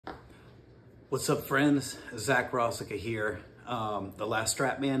What's up, friends? Zach Rossica here, the Last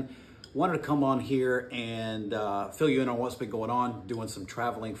Strap Man. Wanted to come on here and fill you in on what's been going on, doing some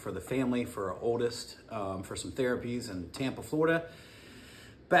traveling for the family, for our oldest, for some therapies in Tampa, Florida.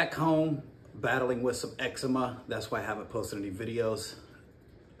 Back home, battling with some eczema. That's why I haven't posted any videos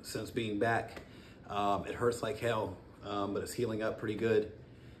since being back. It hurts like hell, but it's healing up pretty good.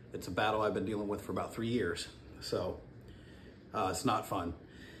 It's a battle I've been dealing with for about 3 years, so it's not fun.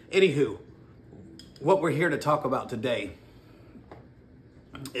 Anywho, what we're here to talk about today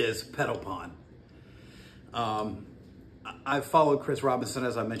is Pedalpawn. I've followed Chris Robinson,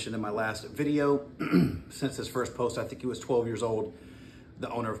 as I mentioned in my last video, since his first post. I think he was 12 years old,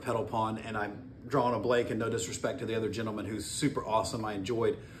 the owner of Pedalpawn, and I'm drawing a blank, and no disrespect to the other gentleman who's super awesome. I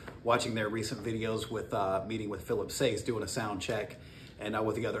enjoyed watching their recent videos with meeting with Philip Sace, doing a sound check, and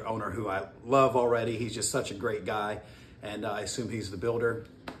with the other owner who I love already. He's just such a great guy, and I assume he's the builder.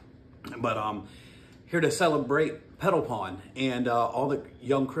 But here to celebrate Pedalpawn and all that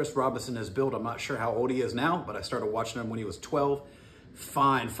young Chris Robinson has built. I'm not sure how old he is now, but I started watching him when he was 12.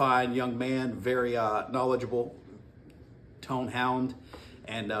 Fine young man, very knowledgeable, tone hound,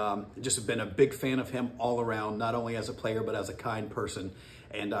 and just been a big fan of him all around, not only as a player, but as a kind person.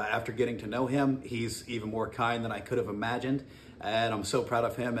 And after getting to know him, he's even more kind than I could have imagined. And I'm so proud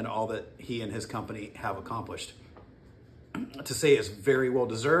of him and all that he and his company have accomplished. To say it's very well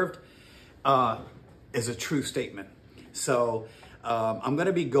deserved is a true statement. So I'm going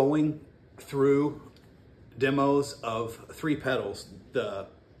to be going through demos of 3 pedals: the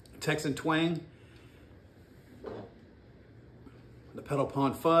Texan Twang, the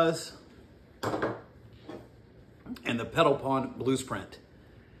Pedalpawn Fuzz, and the Pedalpawn Bluesprint.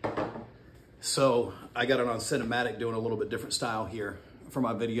 So I got it on cinematic, doing a little bit different style here for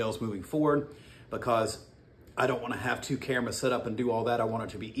my videos moving forward, because I don't want to have 2 cameras set up and do all that. I want it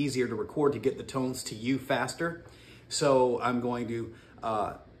to be easier to record, to get the tones to you faster. So I'm going to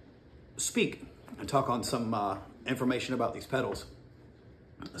speak and talk on some information about these pedals.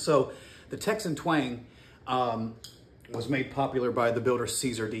 So the Texan Twang was made popular by the builder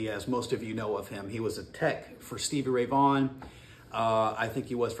Cesar Diaz. Most of you know of him. He was a tech for Stevie Ray Vaughan. I think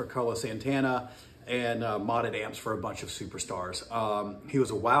he was for Carlos Santana, and modded amps for a bunch of superstars. He was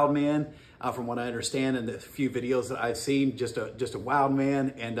a wild man, from what I understand in the few videos that I've seen. Just a wild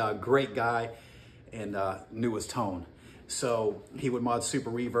man and a great guy, and knew his tone. So he would mod super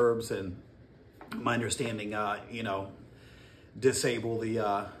reverbs, and my understanding, you know, disable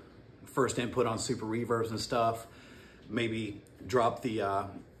the first input on super reverbs and stuff. Maybe drop the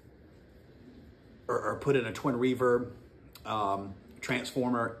or put in a twin reverb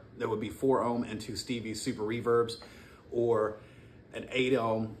transformer that would be 4 ohm into Stevie's super reverbs, or an 8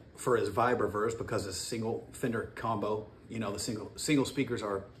 ohm for his vibroverse, because it's a single Fender combo. You know, the single speakers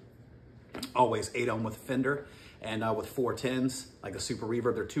are always 8 ohm with Fender, and with 410s, like a super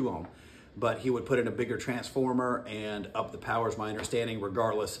reverb, they're 2 ohm. But he would put in a bigger transformer and up the powers, my understanding.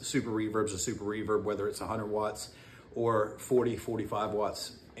 Regardless, super reverb's a super reverb, whether it's 100 watts or 40, 45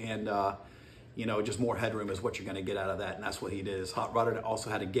 watts. And you know, just more headroom is what you're going to get out of that. And that's what he did. His Hot Rodded also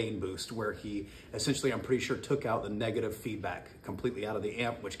had a gain boost, where he essentially, I'm pretty sure, took out the negative feedback completely out of the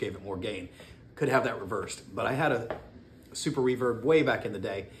amp, which gave it more gain. Could have that reversed. But I had a super reverb way back in the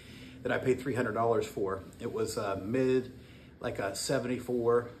day that I paid $300 for. It was like a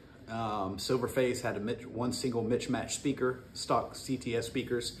 74 silver face, had one single mismatch speaker, stock CTS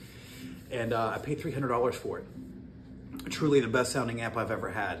speakers. And I paid $300 for it. Truly the best sounding amp I've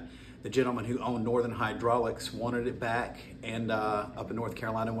ever had. The gentleman who owned Northern Hydraulics wanted it back, and up in North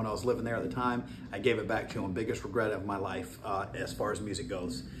Carolina when I was living there at the time, I gave it back to him. Biggest regret of my life as far as music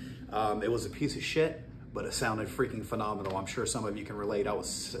goes. It was a piece of shit, but it sounded freaking phenomenal. I'm sure some of you can relate. I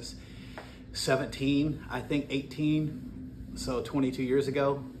was 17, I think 18, so 22 years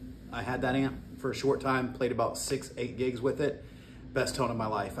ago. I had that amp for a short time, played about 6-8 gigs with it. Best tone of my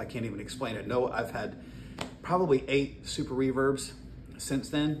life. I can't even explain it. No, I've had probably 8 super reverbs since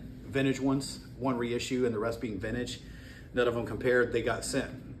then. Vintage ones, 1 reissue and the rest being vintage. None of them compared. They got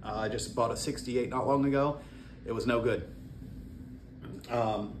sent. I just bought a 68 not long ago. It was no good.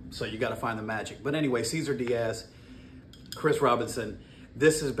 So you got to find the magic. But anyway, Cesar Diaz, Chris Robinson.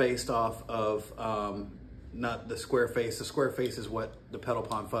 This is based off of not the square face. The square face is what the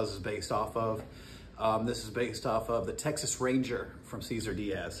Pedalpawn Fuzz is based off of. This is based off of the Texas Ranger from Cesar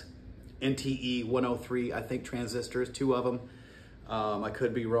Diaz. NTE 103, I think, transistors, 2 of them. I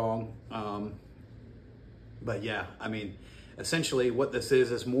could be wrong. But yeah, I mean, essentially what this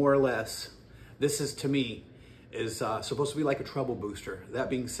is more or less, this is, to me, is supposed to be like a treble booster. That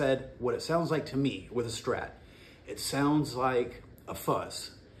being said, what it sounds like to me with a Strat, it sounds like a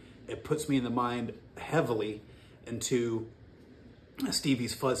fuzz. it puts me in the mind heavily into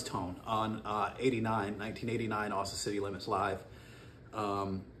Stevie's fuzz tone on 1989 Austin City Limits Live.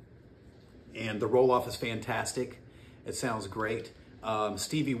 And the roll-off is fantastic. It sounds great.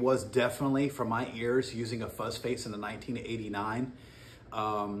 Stevie was definitely, from my ears, using a fuzz face in the 1989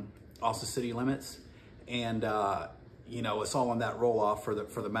 Austin City Limits. And, you know, it's all on that roll-off for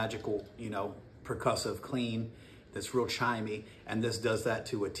the magical, you know, percussive clean that's real chimey. And this does that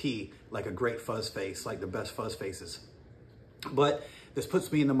to a T, like a great fuzz face, like the best fuzz faces. But this puts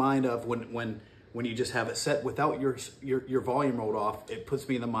me in the mind of when you just have it set without your volume rolled off, it puts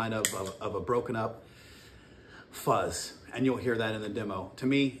me in the mind of a broken up fuzz. And you'll hear that in the demo. To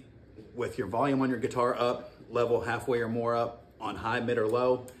me, with your volume on your guitar up, level halfway or more up, on high, mid, or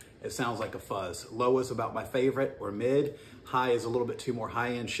low, it sounds like a fuzz. Low is about my favorite, or mid. High is a little bit too more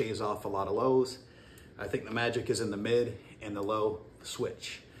high end, shaves off a lot of lows. I think the magic is in the mid and the low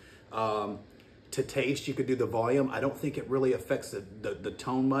switch. To taste, you could do the volume. I don't think it really affects the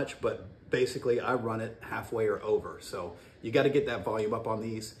tone much, but basically I run it halfway or over. So you got to get that volume up on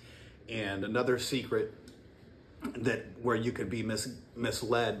these. And another secret that where you could be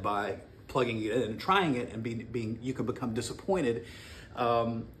misled by plugging it in and trying it and you can become disappointed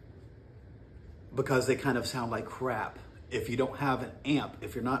because they kind of sound like crap. If you don't have an amp,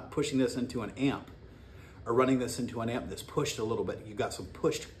 if you're not pushing this into an amp or running this into an amp that's pushed a little bit, you got some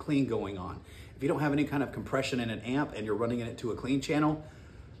pushed clean going on. If you don't have any kind of compression in an amp and you're running it into a clean channel,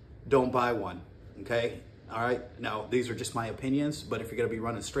 don't buy one, okay? All right, now these are just my opinions, but if you're gonna be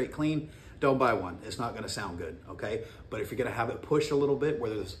running straight clean, don't buy one. It's not gonna sound good, okay? But if you're gonna have it pushed a little bit,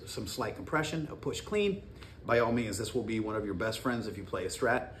 where there's some slight compression, a push clean, by all means, this will be one of your best friends if you play a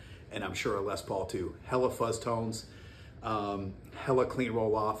Strat, and I'm sure a Les Paul too. Hella fuzz tones, hella clean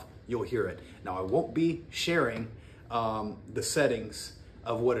roll off, you'll hear it. Now I won't be sharing the settings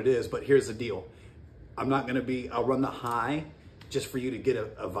of what it is, but here's the deal. I'll run the high just for you to get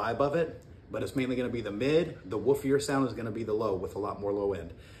a vibe of it, but it's mainly gonna be the mid. The woofier sound is gonna be the low with a lot more low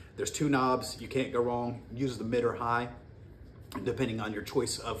end. There's two knobs, you can't go wrong. Use the mid or high, depending on your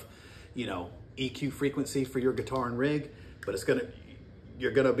choice of, you know, EQ frequency for your guitar and rig, but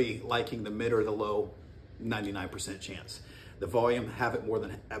you're gonna be liking the mid or the low 99% chance. The volume, have it more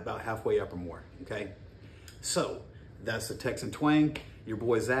than about halfway up or more, okay? So that's the Texan Twang, your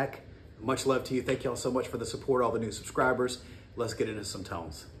boy Zach. Much love to you. Thank y'all so much for the support, all the new subscribers. Let's get into some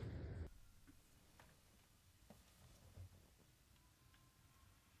tones.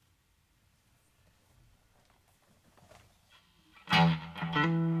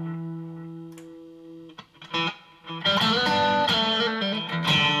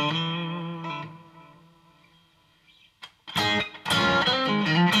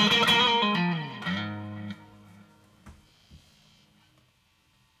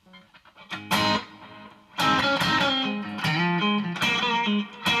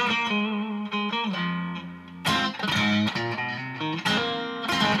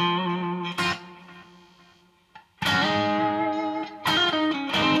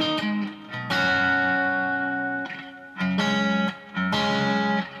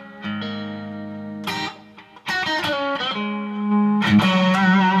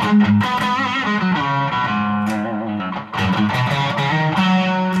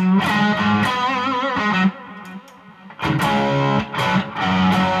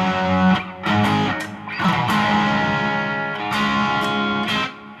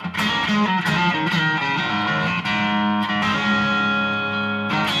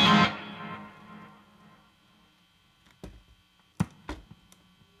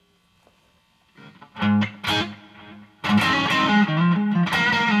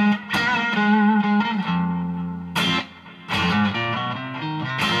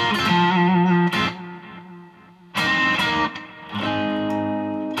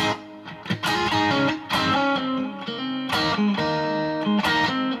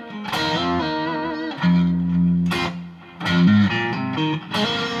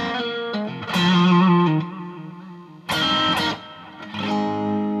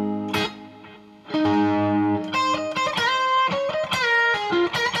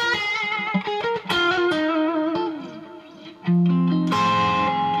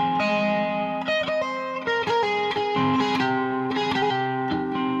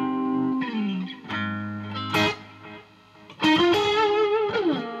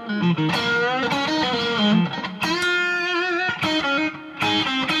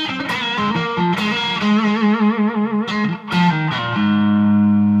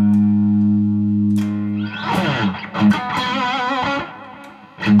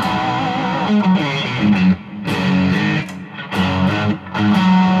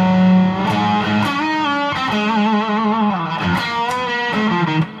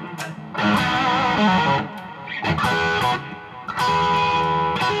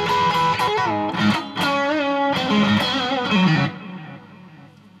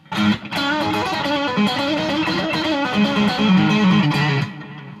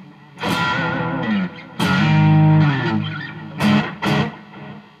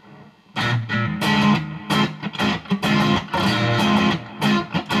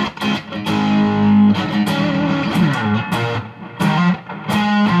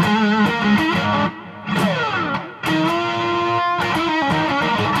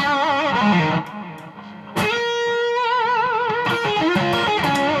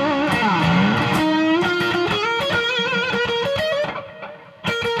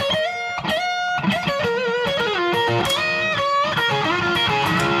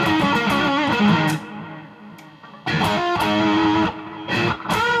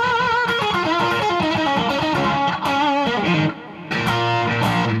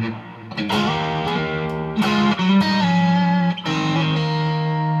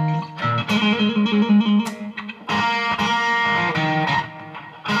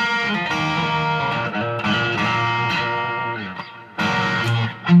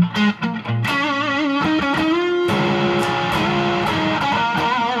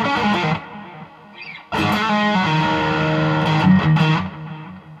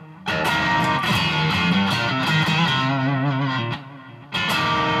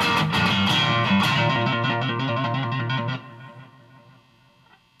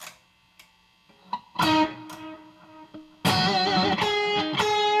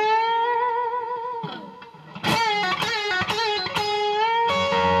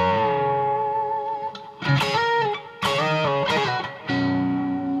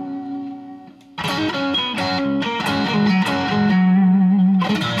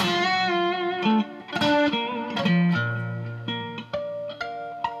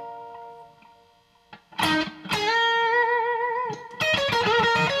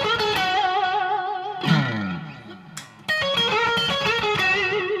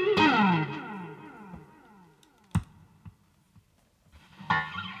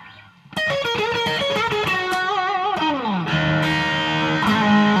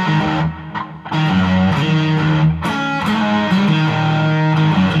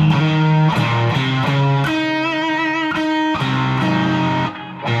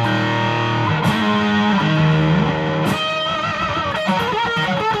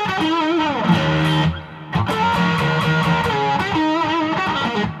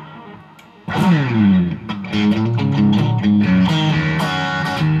 Pedalpawn.